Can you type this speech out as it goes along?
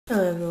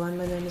Hello everyone,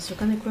 my name is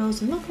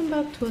Draconicrose and welcome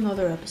back to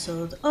another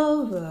episode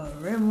of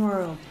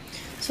Rimworld.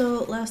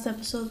 So last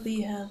episode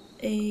we had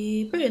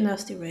a pretty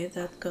nasty raid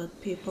that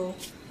got people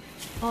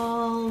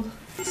all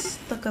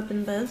stuck up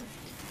in bed.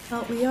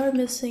 We are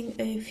missing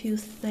a few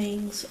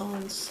things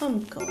on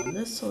some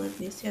colonists, so let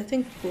me see. I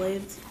think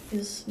Blade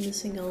is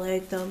missing a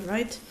leg down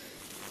right.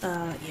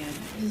 Yeah,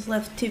 his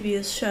left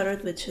tibia is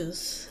shattered, which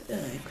is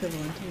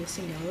equivalent to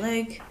missing a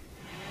leg.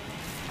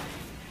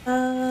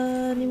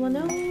 Anyone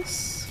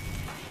else?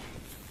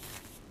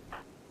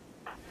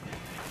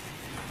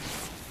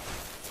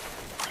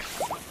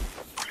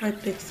 Right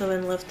pick though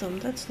and left them,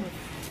 that's not,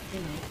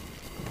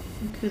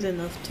 good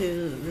enough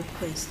to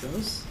replace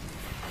those.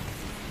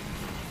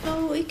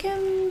 So we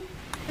can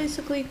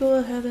basically go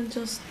ahead and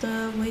just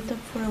wait up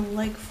for a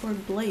leg for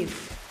Blade.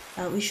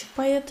 We should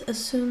buy it as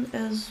soon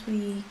as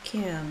we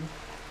can.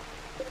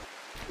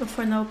 But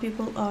for now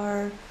people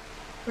are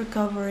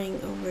recovering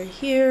over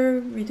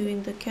here,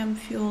 redoing the chem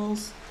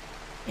fuels,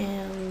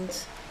 and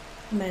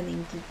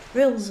manning the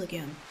drills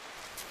again.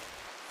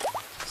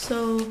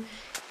 So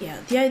yeah,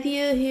 the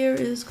idea here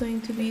is going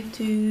to be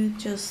to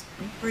just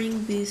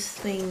bring these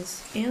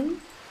things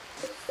in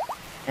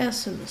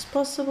as soon as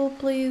possible,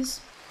 please,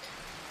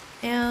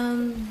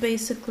 and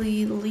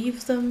basically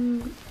leave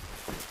them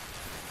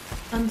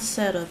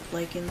unset up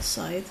like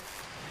inside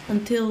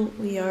until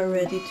we are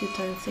ready to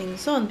turn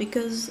things on,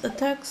 because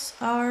attacks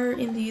are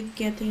indeed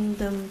getting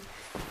them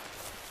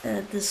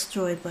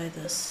destroyed by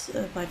this,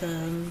 by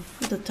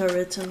the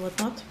turrets and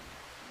whatnot.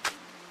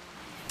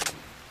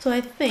 So I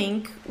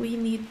think we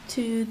need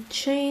to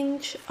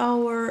change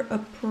our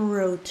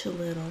approach a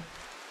little.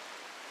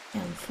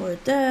 And for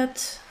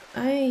that,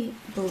 I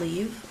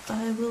believe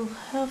I will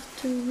have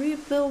to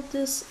rebuild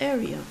this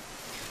area.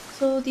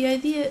 So the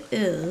idea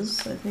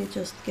is, let me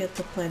just get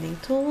the planning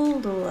tool,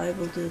 though I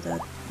will do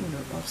that,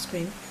 off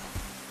screen.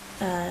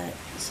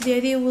 So the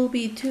idea will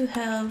be to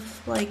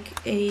have like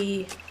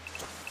a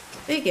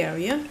big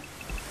area,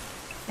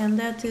 and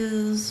that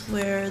is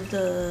where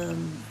the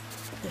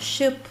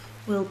ship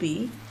will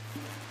be,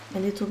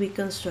 and it will be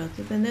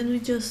constructed, and then we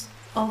just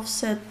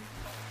offset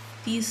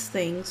these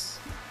things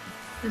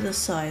to the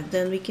side.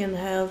 Then we can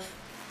have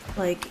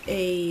like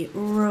a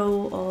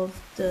row of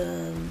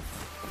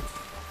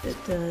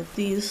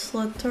these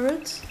slug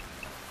turrets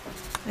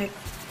like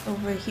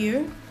over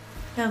here,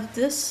 have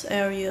this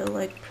area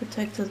like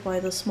protected by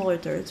the smaller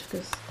turrets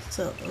because it's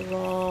a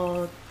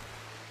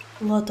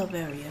lot of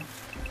area,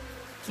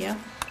 yeah.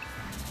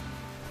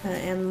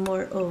 And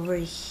more over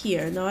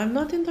here. Now I'm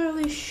not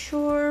entirely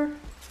sure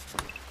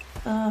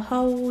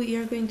how we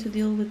are going to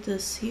deal with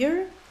this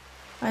here.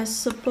 I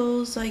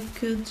suppose I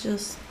could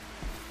just,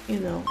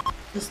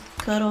 just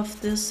cut off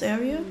this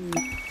area,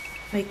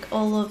 make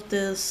all of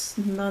this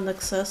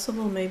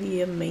non-accessible,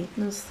 maybe a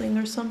maintenance thing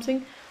or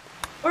something,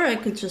 or I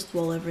could just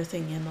wall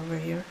everything in over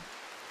here.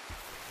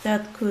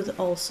 That could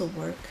also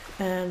work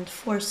and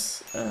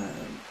force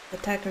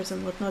attackers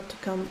and whatnot to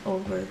come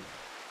over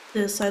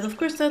this side. Of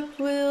course, that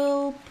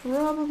will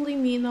probably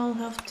mean I'll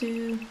have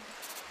to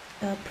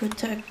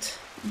protect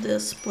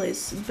this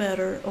place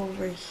better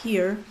over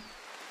here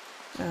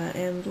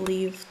and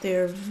leave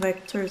their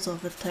vectors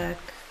of attack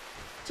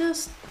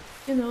just,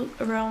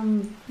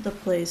 around the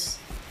place.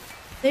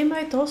 They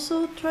might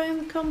also try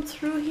and come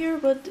through here,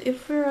 but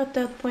if we're at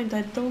that point,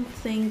 I don't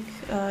think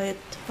it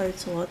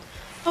hurts a lot.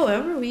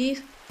 However, we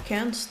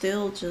can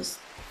still just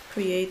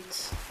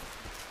create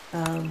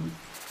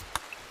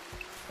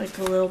like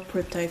a little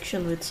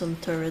protection with some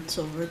turrets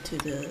over to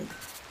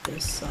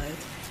this side,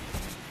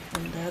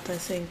 and that I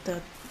think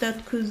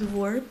that could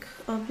work,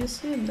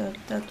 obviously, and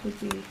that would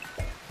be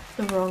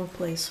the wrong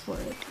place for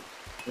it.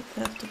 It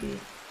would have to be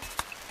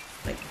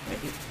like right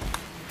here.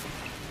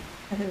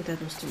 I think that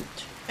was too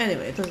much.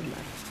 Anyway, it doesn't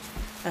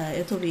matter.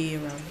 It'll be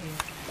around here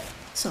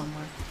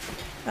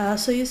somewhere.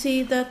 So you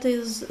see, that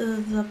is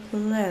the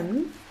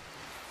plan.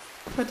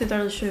 Not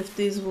entirely sure if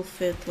these will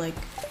fit like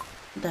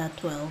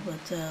that well,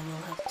 but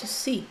we'll have to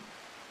see.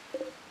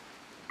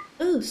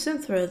 Oh,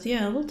 synth thread,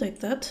 yeah, we'll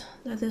take that.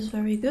 That is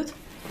very good.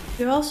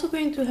 We're also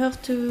going to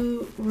have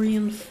to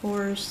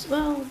reinforce,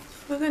 well,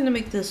 if we're going to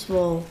make this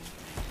wall,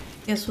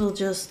 I guess we'll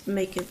just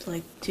make it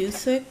like too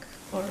thick,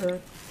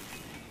 or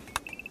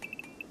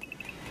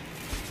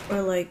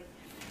like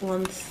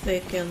one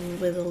thick and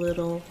with a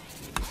little,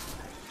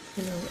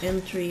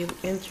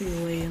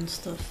 entryway and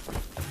stuff.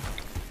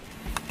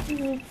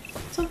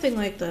 Something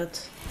like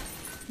that.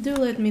 Do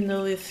let me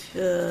know if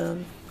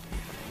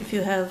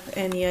you have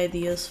any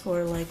ideas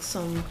for like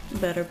some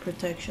better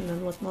protection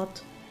and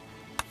whatnot,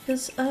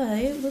 because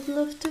I would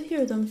love to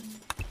hear them.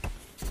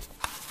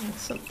 Yeah,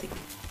 something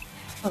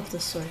of the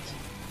sort.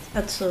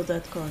 That's so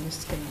that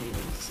colonists can leave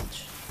and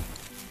such.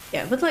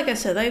 Yeah, but like I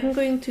said, I'm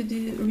going to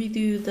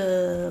redo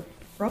the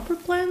proper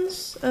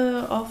plans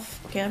off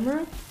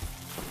camera,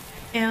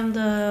 and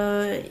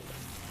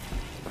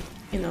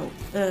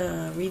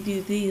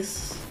redo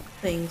these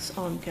things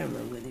on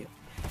camera with you.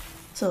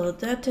 So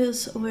that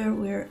is where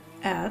we're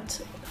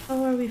at.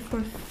 How are we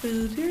for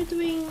food? We're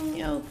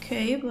doing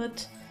okay,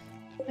 but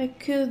I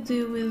could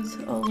do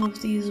with all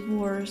of these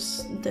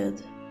wars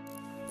dead.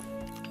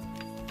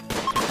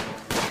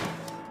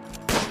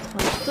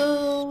 Hunt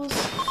those.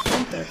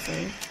 Hunt that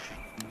thing.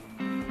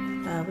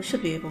 We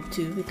should be able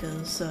to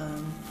because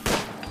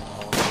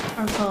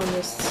our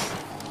colonists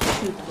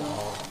shoot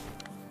well.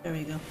 There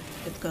we go.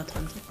 It got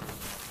hunted.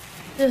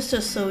 It's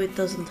just so it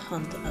doesn't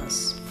hunt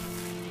us.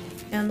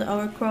 And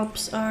our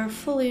crops are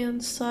fully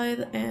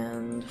inside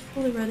and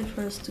fully ready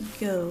for us to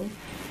go.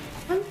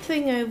 One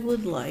thing I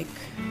would like,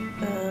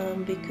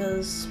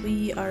 because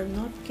we are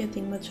not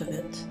getting much of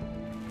it.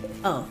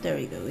 Oh, there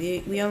we go.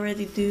 We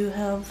already do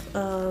have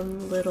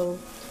little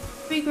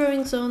tree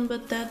growing zone,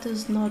 but that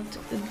is not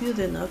good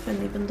enough.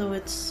 And even though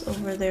it's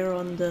over there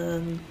on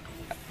the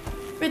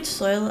rich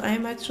soil,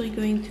 I'm actually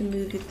going to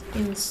move it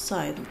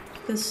inside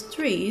because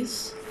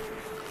trees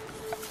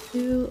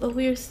do a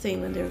weird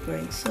thing when they're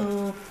growing.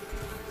 So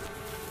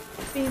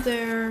tree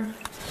there,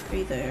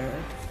 tree there,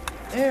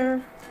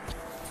 there,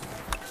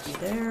 tree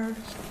there,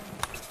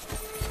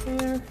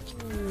 there,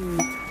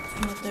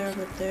 not there,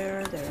 but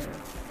there, there,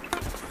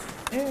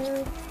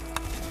 there,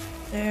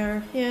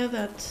 there. Yeah,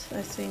 that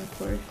I think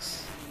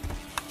works.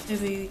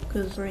 Maybe we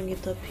could bring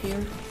it up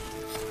here.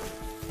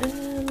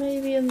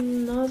 Maybe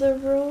another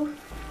row.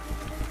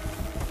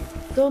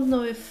 Don't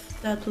know if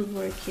that would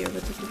work here,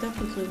 but it would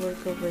definitely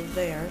work over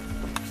there.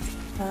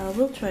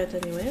 We'll try it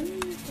anyway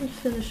and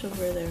finish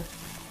over there.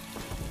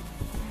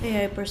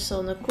 AI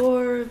Persona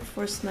Core.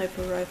 For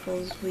sniper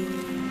rifles, we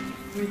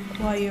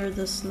require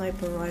the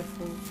sniper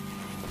rifle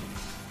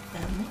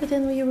more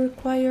than we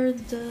required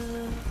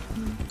the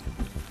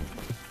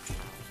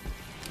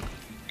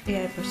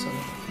AI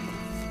Persona.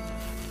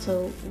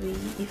 So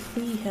if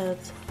we had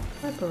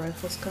sniper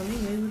rifles coming,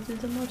 we would do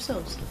them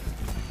ourselves.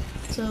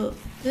 So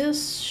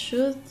this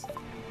should...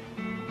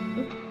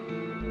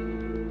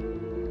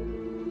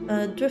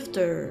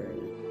 Drifter.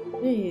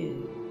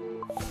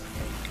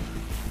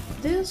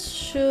 This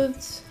should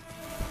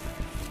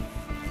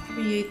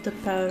create the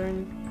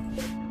pattern.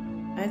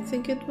 I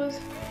think it would.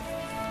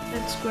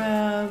 Let's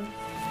grab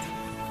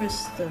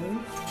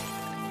Kristen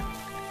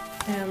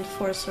and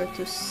force her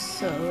to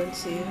sew and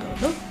see how...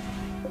 Oh!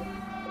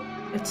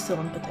 It's still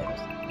on potatoes.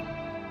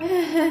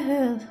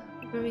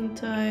 Growing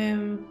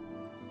time...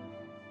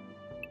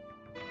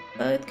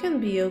 it can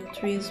be oak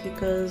trees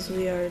because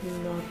we are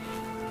not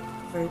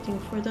waiting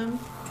for them.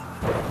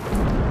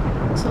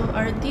 So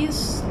are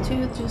these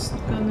two just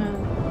gonna...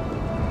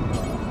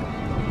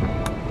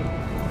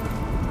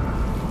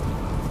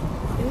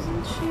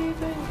 Isn't she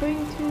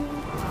going to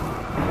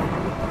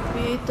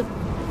create the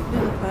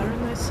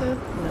pattern I said?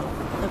 No,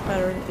 the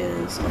pattern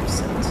is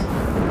upset.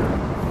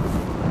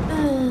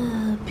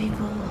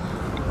 People.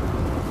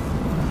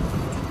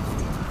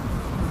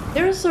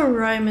 There's a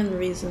rhyme and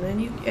reason,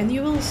 and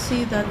you will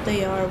see that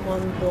they are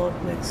one block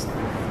next to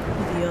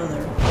the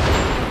other.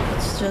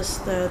 It's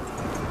just that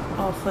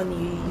often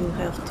you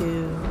have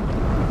to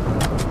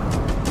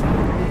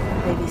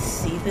maybe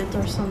seed it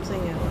or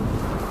something.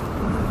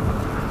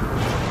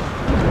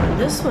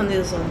 This one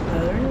is on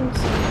pattern.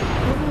 So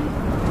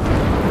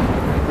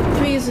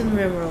trees in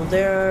Rimworld,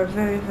 they are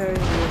very, very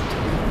weird to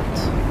plant.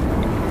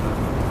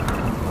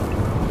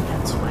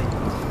 That's fine.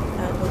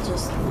 We'll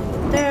just leave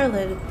it there,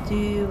 let it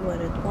do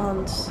what it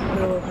wants.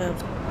 We'll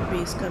have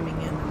trees coming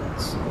in and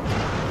that's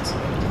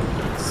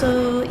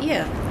so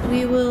yeah,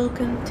 we will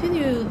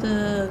continue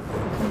the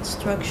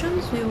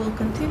constructions, we will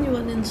continue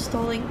on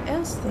installing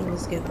as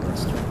things get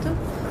constructed,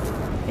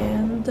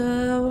 and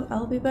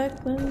I'll be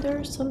back when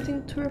there's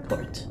something to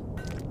report.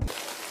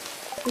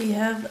 We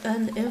have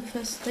an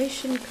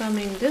infestation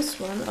coming, this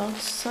one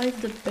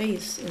outside the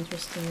base,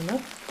 interesting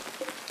enough.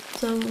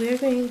 So we're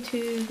going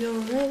to go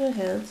right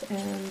ahead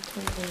and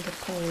turn on the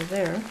power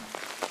there.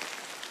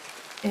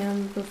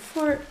 And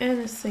before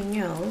anything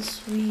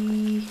else,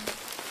 we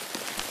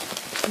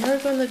are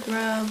gonna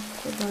grab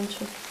a bunch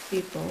of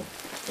people,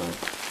 well,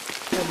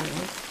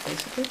 everyone,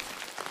 basically,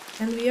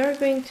 and we are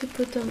going to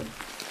put them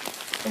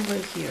over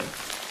here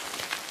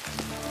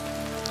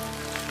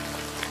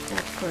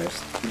at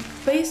first,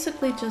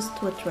 basically just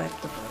to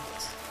attract the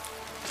birds.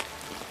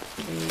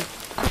 To be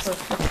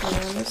perfectly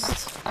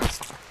honest,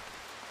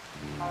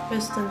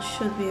 Kristen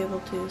should be able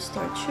to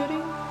start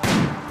shooting.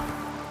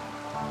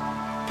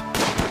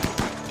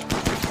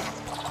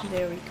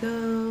 There we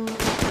go. 2,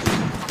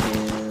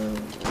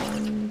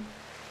 1.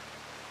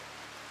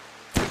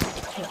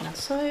 Head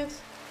inside.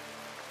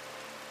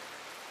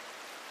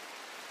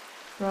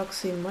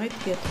 Roxy might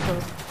get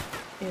caught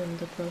in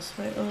the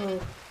crossfire. Oh,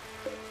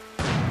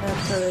 that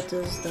turret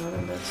is down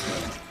and that's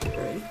not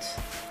great.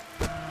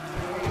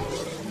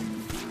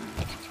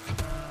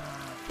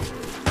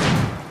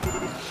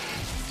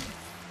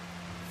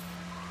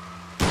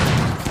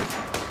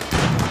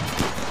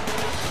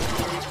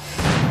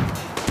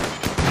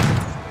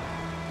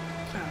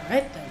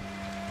 Alright then.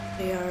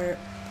 They are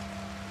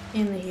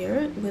in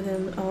here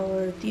within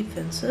our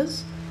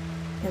defenses,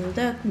 and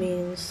that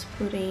means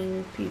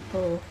putting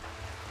people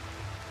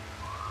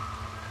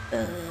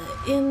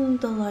in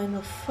the line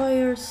of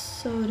fire,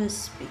 so to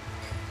speak.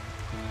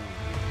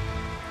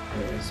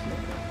 use more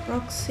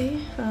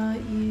proxy.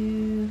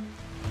 You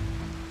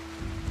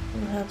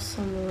will have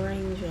some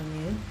range on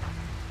you.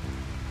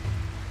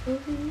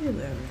 What are you,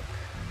 Eric?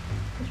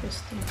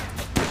 Interesting.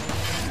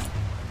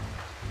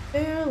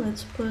 There,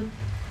 let's put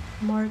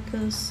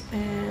Marcus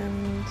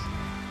and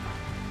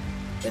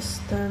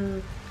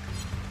Kristen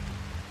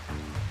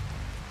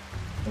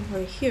over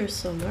here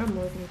somewhere.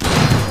 More than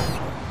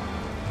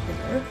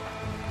there.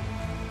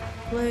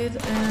 Blade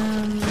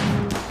and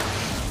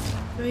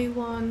Gray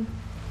one.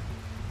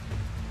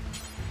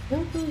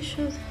 I really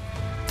should.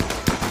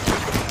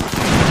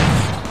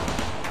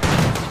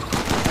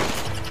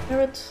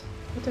 Garrett,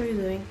 what are you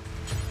doing?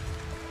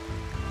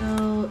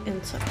 Go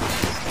inside.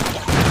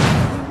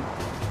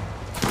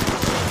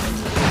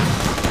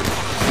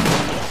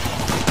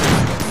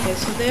 Okay,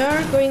 so they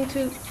are going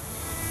to.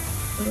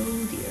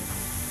 Oh dear.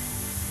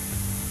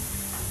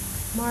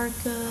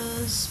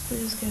 Marcus,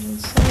 please get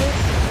inside.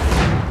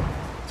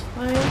 It's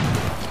fine.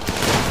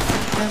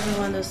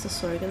 Everyone is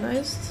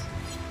disorganized.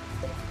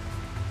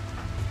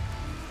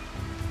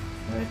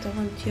 Alright, I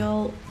want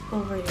y'all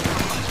over here.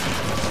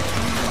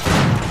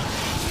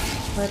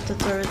 Let the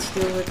turrets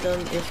deal with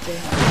them if they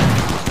have.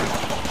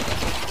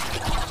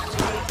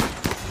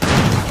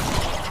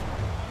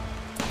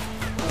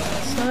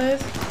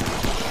 Side.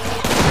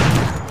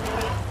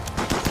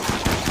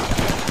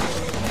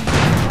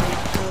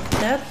 So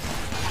that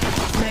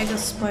mega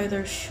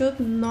spider should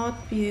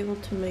not be able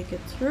to make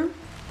it through.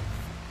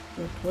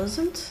 It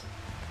wasn't.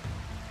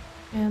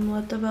 And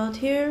what about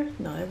here?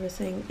 No,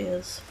 everything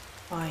is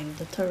fine.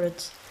 The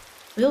turrets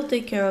will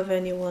take care of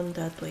anyone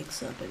that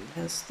wakes up, and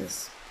hence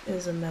this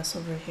is a mess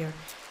over here.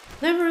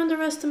 Never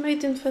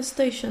underestimate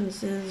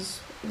infestations is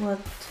what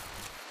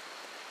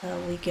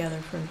we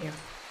gather from here.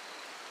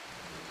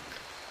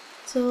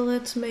 So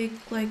let's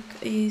make like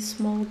a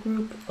small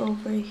group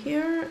over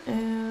here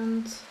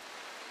and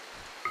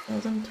tell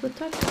them to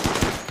attack.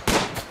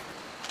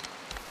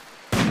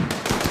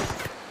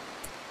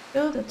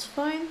 Go, that's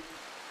fine.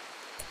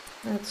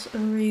 Let's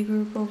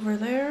regroup over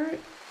there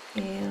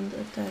and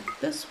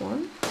attack this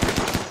one.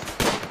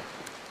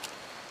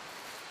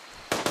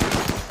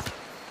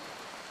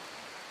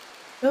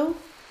 Go.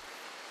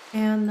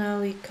 And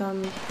now we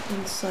come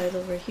inside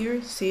over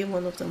here. See,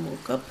 one of them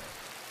woke up.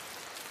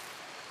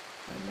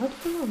 Not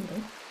for long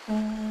though.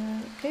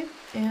 Okay,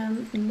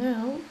 and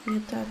now we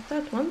attack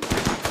that one.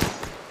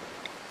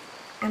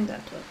 And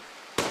that one.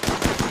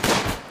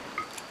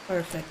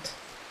 Perfect.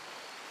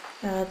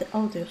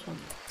 Oh, there's one.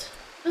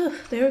 Ugh,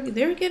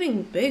 they're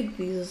getting big,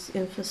 these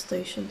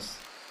infestations.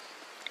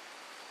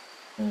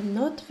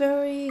 Not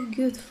very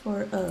good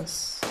for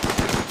us.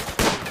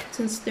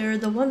 Since they're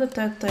the one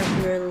attack type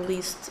we're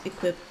least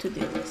equipped to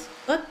deal with.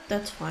 But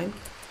that's fine.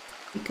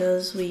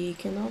 Because we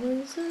can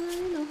always,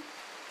 you know,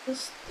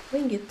 just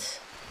wing it.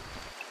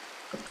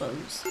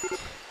 Suppose.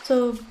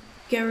 So,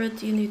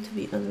 Garrett, you need to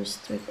be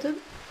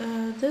unrestricted.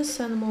 This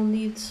animal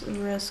needs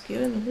rescue,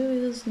 and who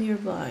is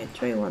nearby?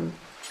 Tray 1.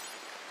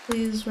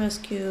 Please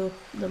rescue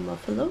the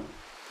buffalo.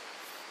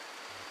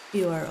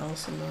 You are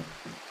also not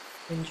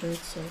injured,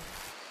 so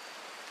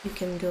you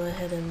can go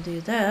ahead and do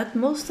that.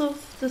 Most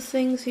of the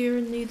things here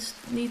need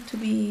to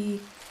be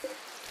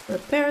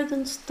repaired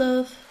and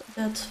stuff.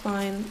 That's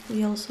fine.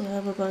 We also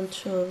have a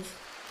bunch of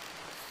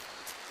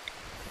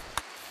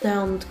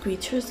downed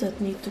creatures that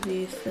need to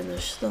be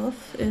finished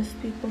off, if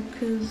people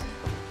could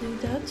do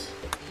that.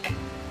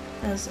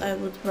 As I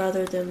would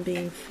rather them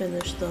being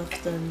finished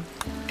off than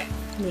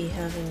me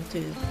having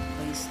to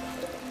waste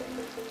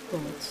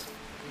bullets.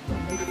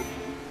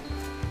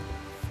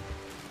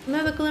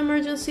 Medical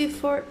emergency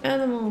for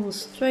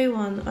animals. Stray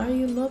 1, are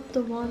you not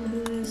the one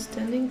who is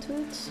tending to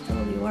it?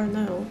 Well, you are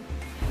now.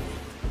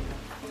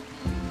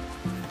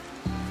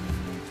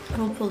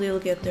 Hopefully you'll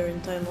get there in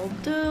time,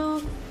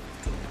 although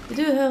we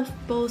do have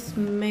both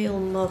male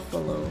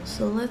buffalo,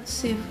 so let's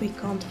see if we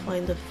can't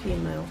find a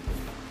female.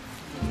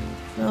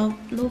 No,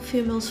 no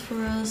females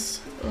for us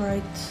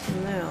right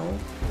now.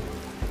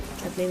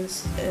 That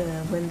means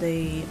when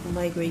they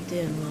migrate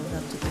in, we'll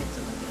have to take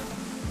them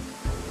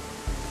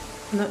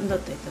again.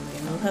 Not take them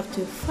again, we'll have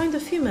to find a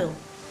female.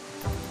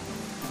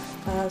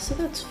 So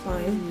that's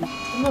fine. The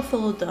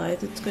buffalo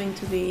died, it's going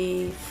to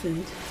be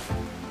food.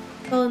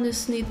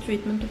 Colonists need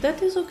treatment, but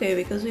that is okay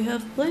because we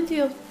have plenty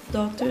of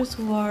doctors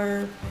who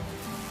are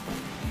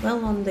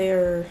well on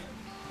their,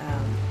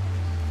 well,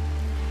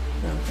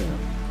 you know,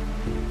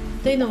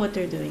 they know what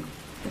they're doing,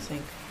 I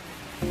think,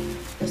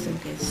 just in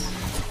case.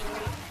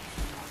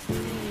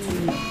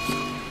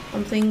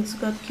 Some things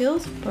got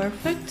killed,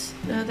 perfect.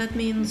 That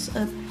means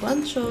a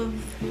bunch of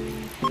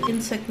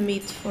insect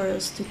meat for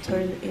us to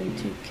turn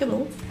into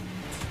kibble.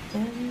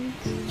 And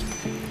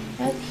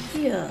add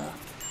here.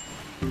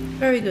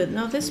 Very good.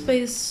 Now this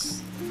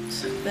space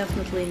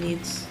definitely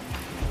needs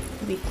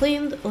to be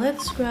cleaned.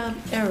 Let's grab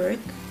Eric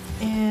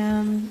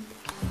and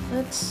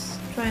let's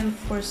try and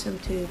force him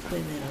to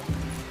clean it up.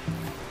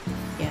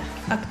 Yeah,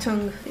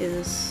 Aktung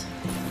is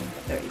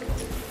very good.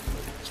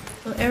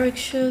 So Eric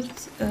should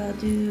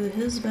do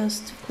his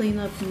best to clean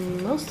up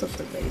most of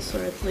the base,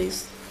 or at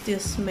least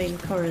this main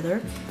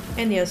corridor.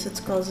 And yes, it's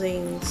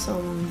causing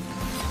some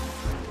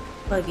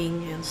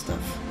bugging and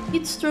stuff.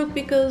 Heat stroke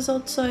because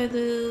outside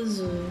is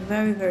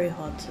very, very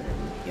hot,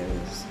 and here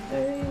is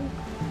very,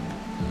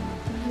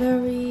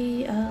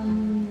 very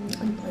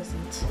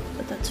unpleasant,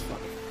 but that's fine.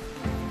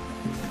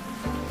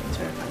 It's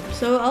terrifying.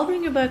 So I'll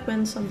bring you back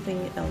when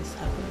something else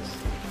happens.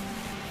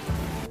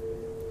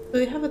 So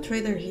we have a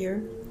trader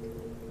here,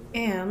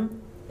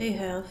 and they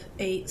have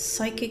a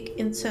psychic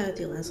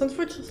insanity lance.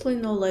 Unfortunately,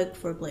 no leg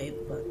for blade,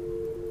 but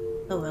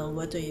oh well,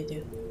 what do you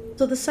do?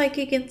 So the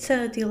psychic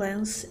insanity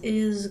lance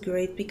is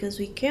great because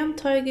we can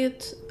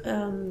target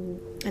an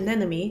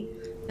enemy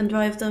and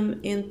drive them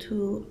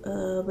into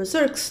a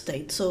berserk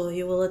state, so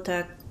he will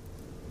attack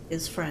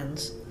his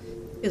friends,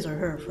 his or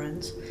her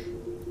friends.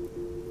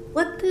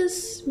 What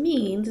this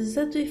means is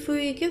that if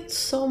we get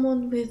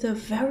someone with a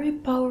very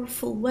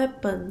powerful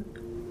weapon,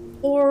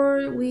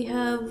 or we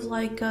have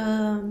like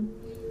a...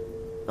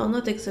 well,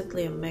 not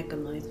exactly a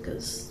mechanoid,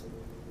 because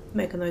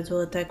mechanoids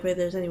will attack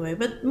raiders anyway,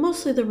 but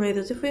mostly the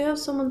raiders. If we have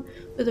someone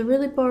with a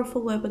really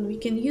powerful weapon, we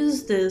can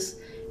use this,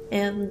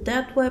 and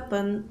that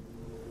weapon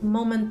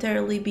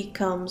momentarily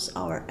becomes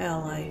our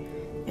ally.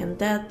 And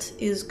that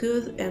is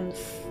good and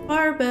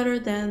far better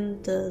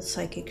than the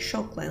psychic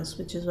shock lance,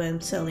 which is why I'm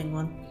selling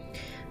one.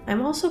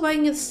 I'm also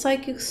buying a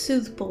psychic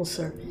suit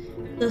pulsar.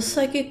 The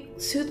psychic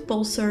suit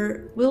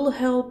pulsar will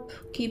help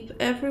keep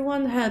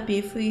everyone happy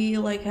if we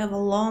like have a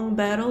long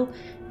battle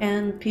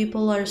and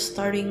people are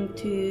starting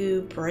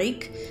to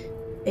break.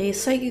 A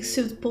psychic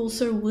suit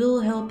pulsar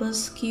will help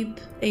us keep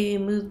a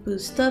mood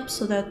boost up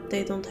so that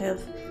they don't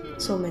have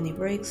so many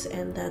breaks,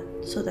 and that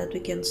so that we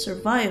can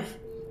survive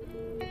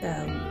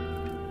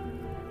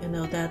you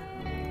know, that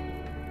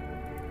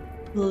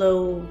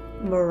low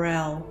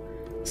morale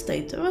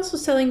state. I'm also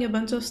selling a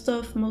bunch of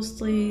stuff,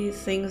 mostly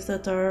things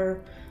that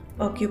are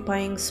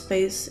occupying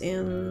space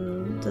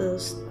in the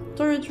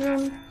storage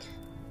room.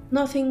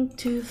 Nothing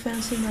too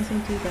fancy,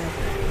 nothing too bad.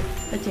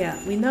 But yeah,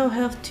 we now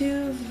have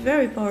two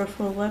very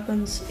powerful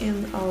weapons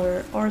in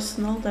our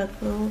arsenal that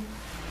will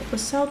help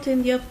us out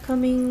in the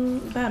upcoming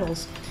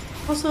battles.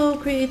 Also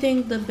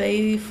creating the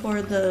bay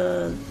for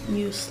the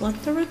new slug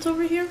turret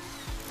over here.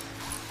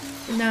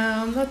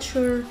 Now, I'm not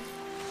sure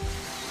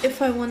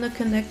if I want to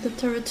connect the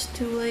turrets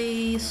to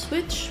a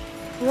switch.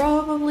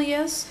 Probably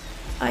yes.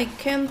 I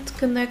can't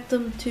connect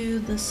them to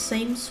the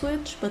same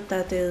switch, but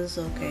that is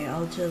okay.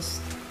 I'll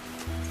just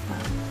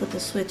put the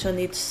switch on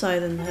each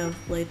side and have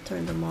Blade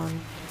turn them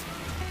on.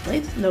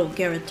 Blade? No,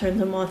 Garrett turn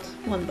them on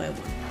one by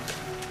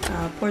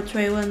one.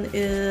 Portrait one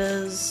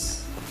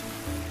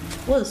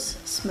was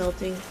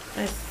smelting,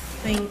 I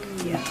think.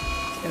 Yeah,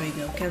 there we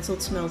go.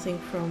 Cancelled smelting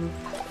from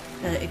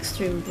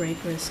extreme break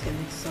risk and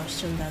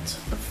exhaustion. That's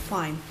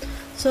fine.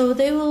 So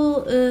they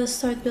will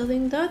start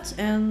building that,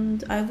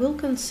 and I will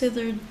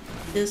consider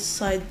this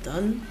side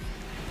done,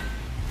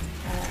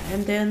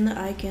 and then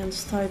I can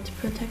start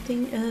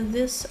protecting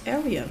this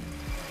area.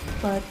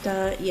 But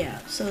yeah,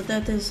 so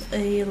that is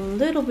a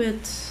little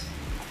bit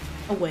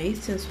away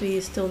since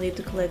we still need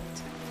to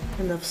collect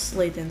enough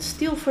slate and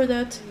steel for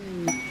that.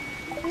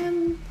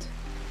 And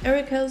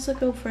Eric has a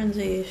go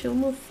frenzy. She'll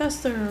move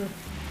faster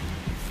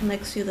the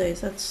next few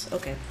days. That's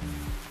okay.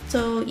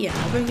 So yeah,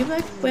 I'll bring you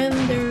back when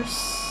there's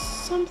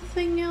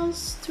something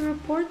else to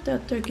report.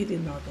 That turkey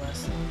did not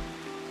last long.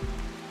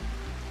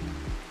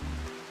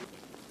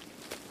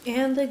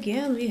 And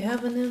again, we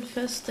have an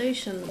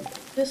infestation,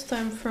 this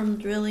time from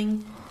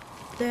drilling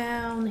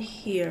down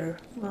here.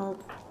 Well,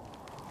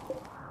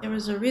 there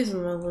is a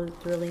reason why we're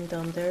drilling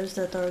down there, is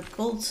that our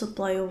gold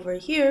supply over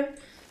here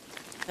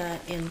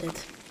ended.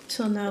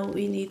 So now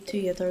we need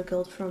to get our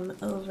gold from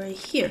over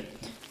here.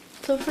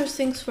 So first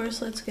things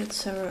first, let's get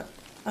Sarah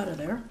out of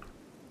there.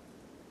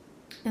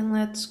 And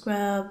let's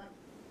grab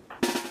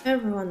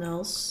everyone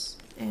else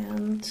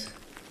and,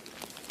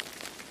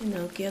 you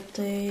know, get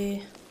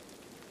a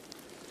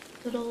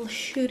little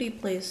shooty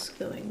place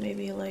going.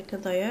 Maybe like a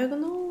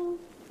diagonal?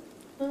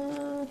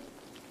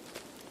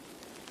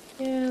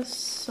 Yeah,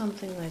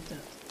 something like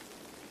that.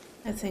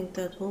 I think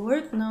that will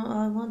work. Now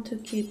I want to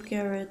keep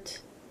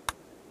Garrett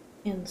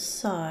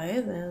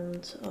inside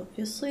and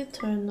obviously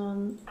turn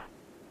on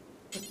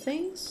the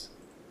things.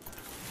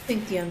 I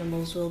think the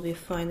animals will be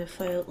fine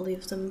if I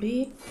leave them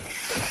be.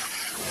 So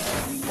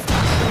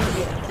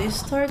yeah, they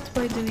start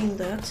by doing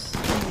that,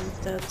 and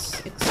that's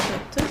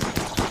expected.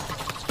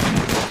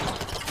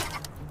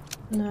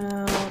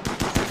 Now,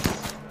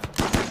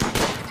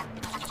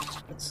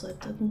 let's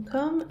let them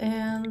come,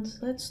 and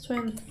let's try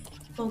and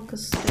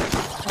focus their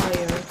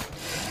fire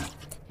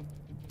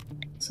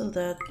so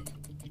that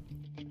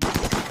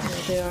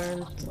they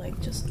aren't like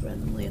just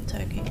randomly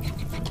attacking.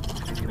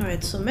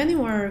 Alright, so many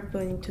more are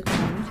going to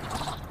come,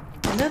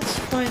 and that's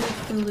fine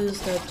if we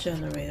lose that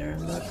generator.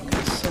 I'm not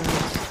concerned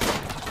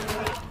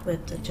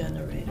with the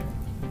generator.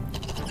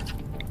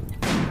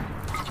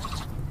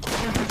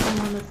 Definitely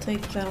want to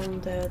take down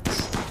that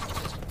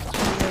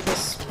mega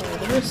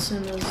spider as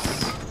soon as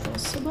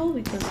possible,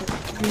 because it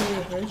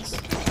really hurts.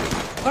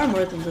 Far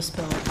more than the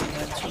spell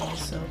actually,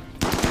 so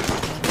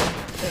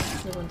that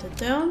They want it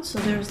down, so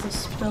there's the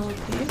spell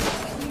piece.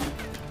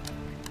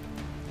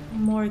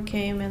 More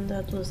came and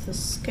that was the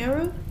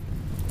scarab.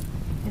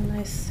 And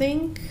I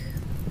think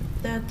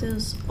that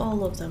is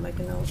all of them. I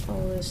can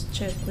always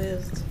check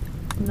with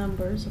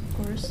numbers, of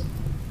course.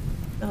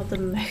 Now the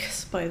mega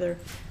spider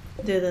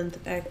didn't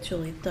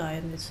actually die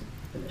and it's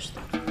finished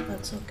that.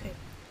 That's okay.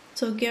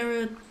 So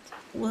Garrett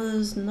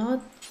was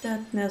not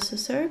that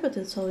necessary, but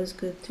it's always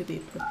good to be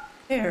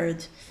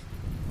prepared.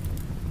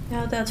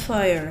 Now that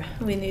fire,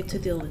 we need to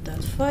deal with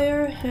that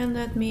fire, and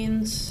that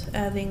means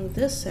adding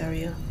this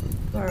area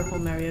to our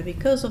home area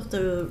because of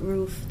the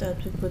roof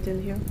that we put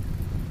in here.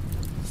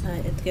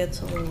 It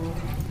gets a little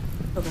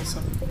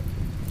troublesome.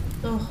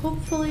 So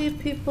hopefully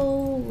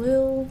people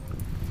will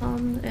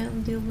come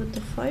and deal with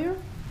the fire.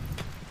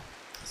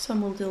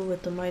 Some will deal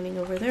with the mining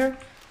over there.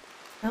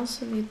 I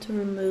also need to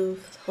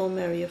remove the home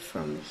area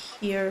from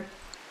here,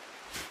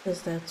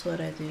 because that's what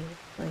I do,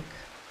 like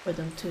for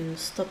them to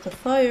stop the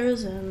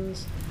fires and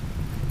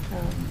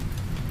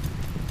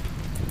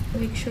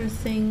make sure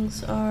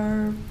things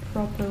are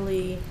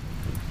properly...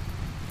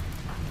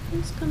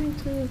 Who's coming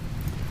to...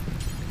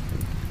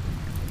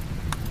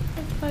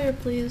 Fire,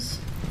 please.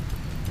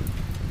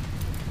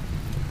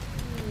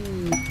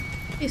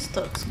 He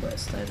talks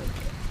quest, I don't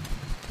care.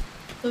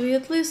 So we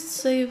at least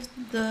saved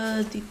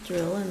the deep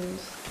drill, and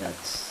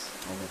that's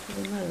all that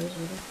really matters,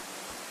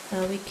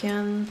 really. We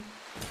can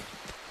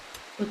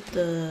put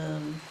the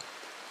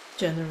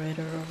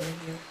generator over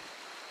here.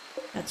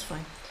 That's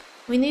fine.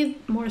 We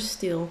need more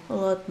steel, a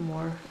lot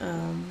more.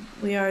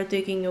 We are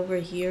digging over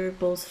here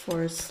both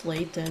for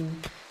slate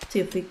and see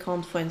if we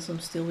can't find some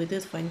steel. We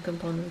did find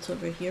components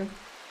over here.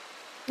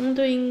 I'm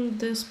doing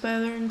this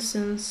pattern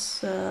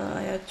since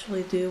I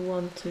actually do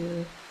want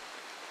to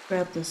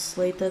grab the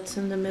slate that's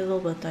in the middle,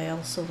 but I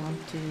also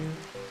want to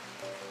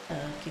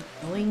keep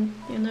going,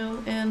 you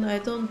know, and I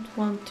don't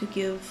want to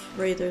give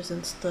raiders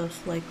and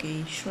stuff like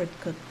a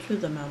shortcut through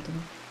the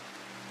mountain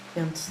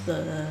against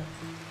the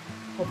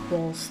top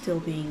wall still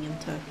being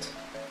intact.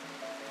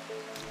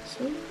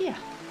 So yeah,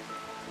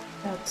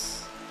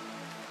 that's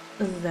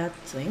that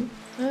thing.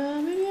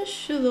 Maybe I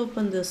should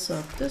open this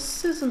up.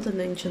 This isn't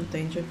an ancient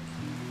danger.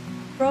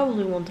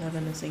 Probably won't have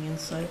anything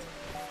inside,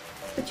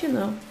 but you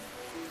know,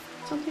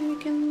 something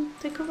we can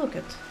take a look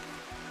at.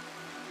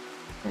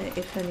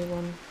 If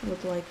anyone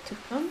would like to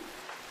come.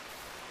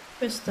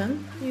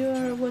 Kristen, you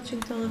are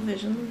watching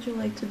television. Would you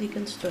like to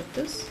deconstruct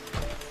this?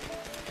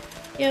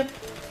 Yep,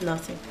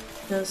 nothing.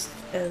 Just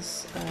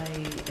as I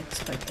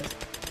expected.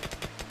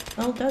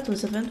 Well, that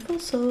was eventful,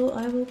 so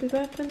I will be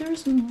back when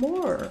there's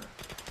more.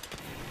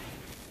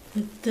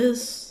 With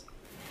this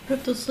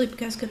crypto sleep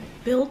casket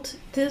built,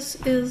 this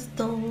is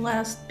the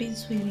last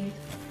piece we need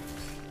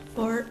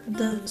for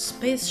the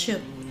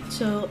spaceship.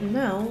 So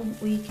now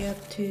we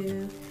get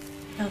to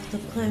have the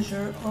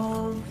pleasure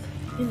of,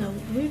 you know,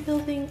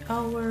 rebuilding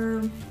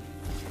our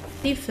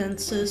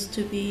defenses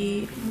to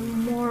be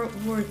more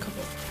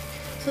workable.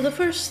 So the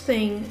first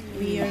thing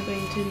we are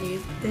going to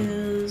need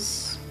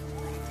is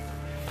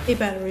a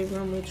battery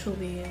room, which will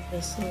be in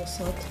this little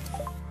slot.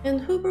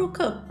 And who broke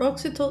up?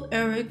 Roxy told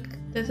Eric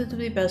that it would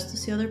be best to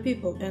see other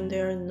people, and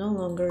they are no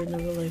longer in a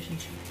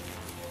relationship.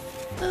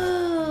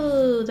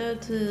 Oh,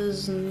 that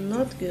is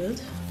not good.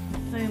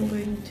 I am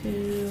going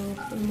to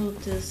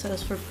remove this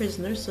as for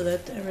prisoners so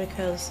that Eric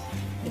has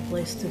a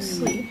place to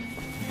sleep.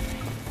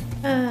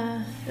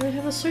 And we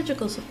have a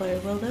surgical supplier.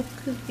 Well, that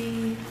could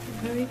be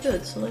very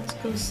good. So let's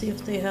go see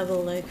if they have a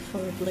leg for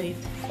a blade.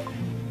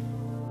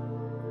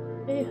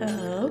 They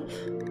have...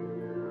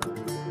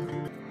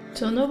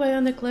 So no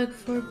bionic leg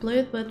for a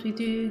blade, but we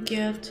do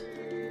get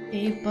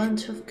a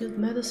bunch of good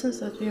medicines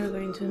that we are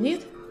going to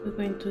need. We're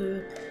going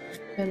to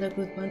spend a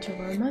good bunch of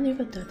our money,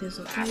 but that is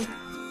okay.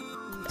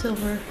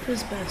 Silver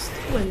is best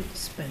when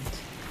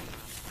spent.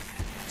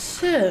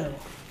 So,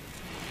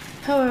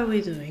 how are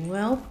we doing?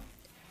 Well,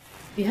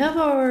 we have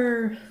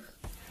our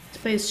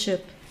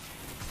spaceship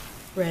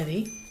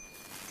ready.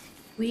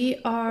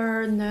 We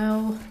are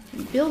now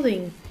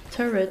building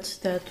turrets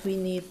that we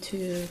need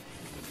to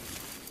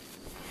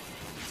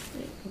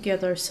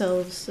get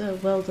ourselves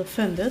well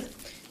defended.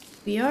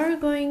 We are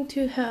going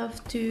to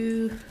have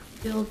to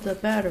build the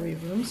battery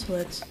room, so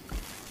let's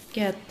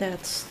get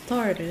that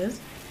started.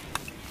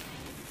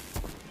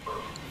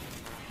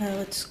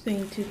 It's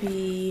going to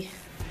be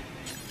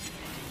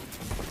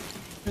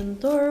the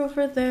door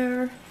over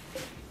there,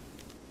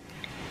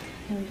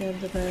 and then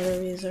the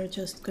batteries are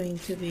just going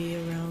to be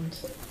around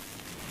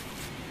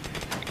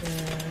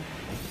the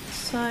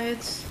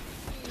sides.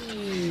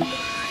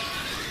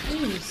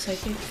 Ooh,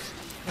 psychic.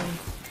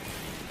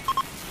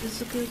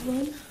 This is a good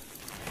one.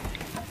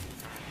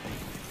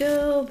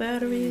 Go,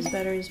 batteries,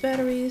 batteries,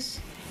 batteries.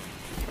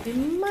 We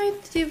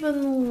might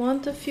even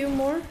want a few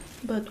more,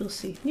 but we'll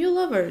see. New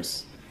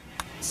lovers,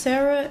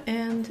 Sarah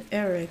and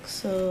Eric.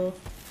 So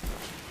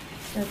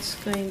that's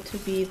going to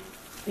be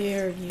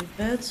their new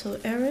bed. So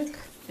Eric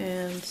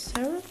and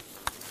Sarah.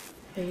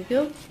 There you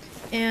go.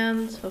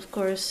 And of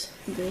course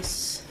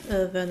this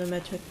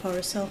venometric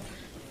power cell.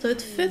 So it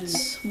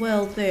fits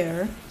well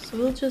there. So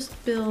we'll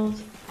just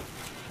build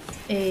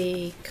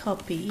a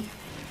copy.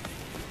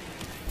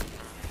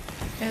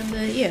 And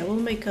yeah, we'll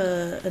make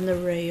an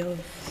array of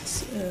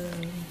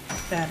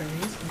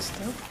batteries and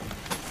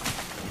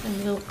stuff.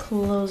 And we'll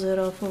close it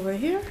off over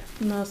here.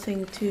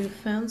 Nothing too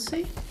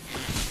fancy.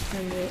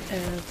 And we'll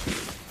add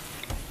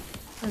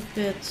a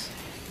bit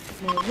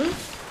more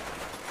roof.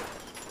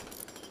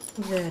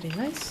 Very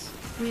nice.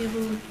 We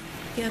will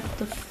get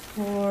the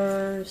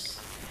floors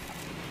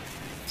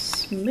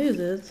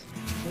smoothed,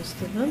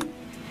 most of them.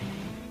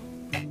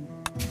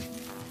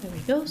 There we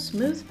go,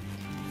 smooth.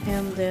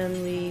 And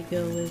then we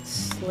go with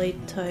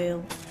slate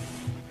tile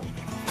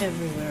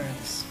everywhere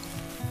else.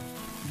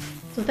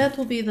 So that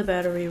will be the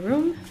battery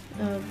room.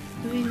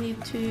 Do we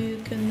need to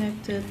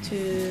connect it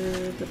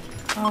to the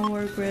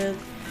power grid?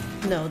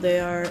 No, they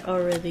are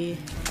already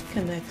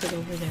connected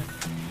over there.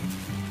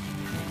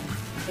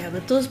 Yeah,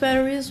 but those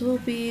batteries will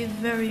be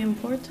very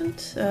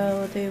important.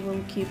 They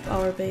will keep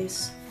our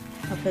base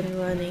up and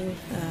running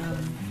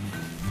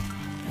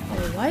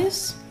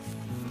otherwise.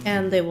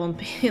 And they won't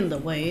be in the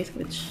way,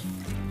 which is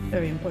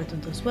very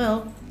important as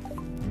well.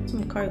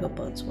 Some cargo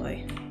pods,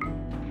 why?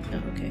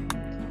 Oh, okay.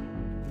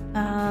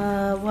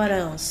 What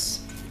else?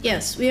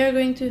 Yes, we are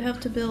going to have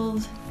to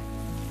build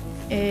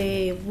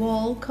a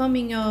wall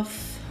coming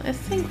off, I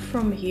think,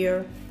 from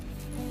here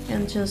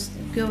and just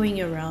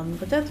going around,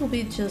 but that will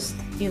be just,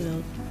 you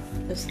know,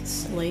 just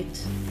slate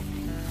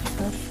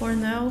for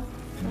now.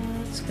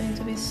 It's going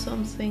to be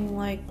something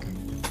like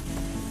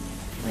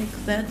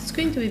that. It's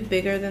going to be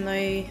bigger than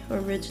I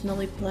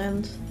originally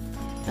planned,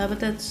 but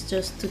that's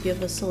just to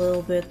give us a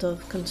little bit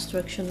of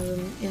construction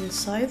room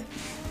inside.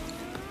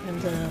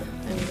 And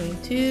I'm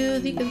going to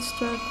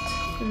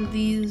deconstruct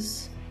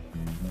these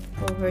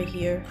over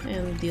here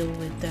and deal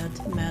with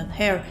that mad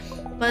hair.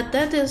 But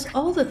that is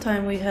all the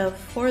time we have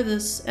for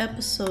this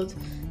episode.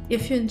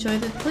 If you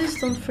enjoyed it, please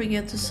don't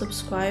forget to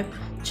subscribe.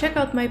 Check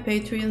out my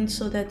Patreon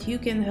so that you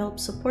can help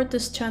support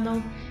this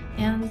channel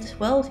and,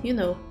 well, you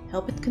know,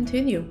 help it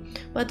continue.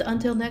 But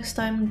until next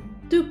time,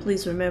 do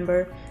please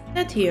remember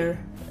that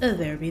here,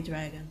 there be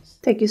dragons.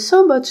 Thank you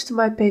so much to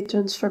my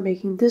patrons for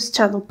making this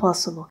channel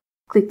possible.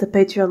 Click the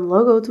Patreon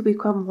logo to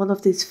become one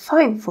of these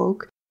fine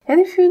folk. And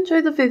if you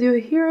enjoyed the video,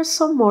 here are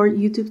some more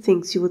YouTube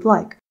things you would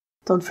like.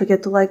 Don't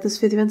forget to like this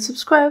video and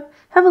subscribe.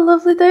 Have a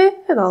lovely day,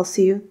 and I'll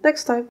see you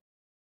next time.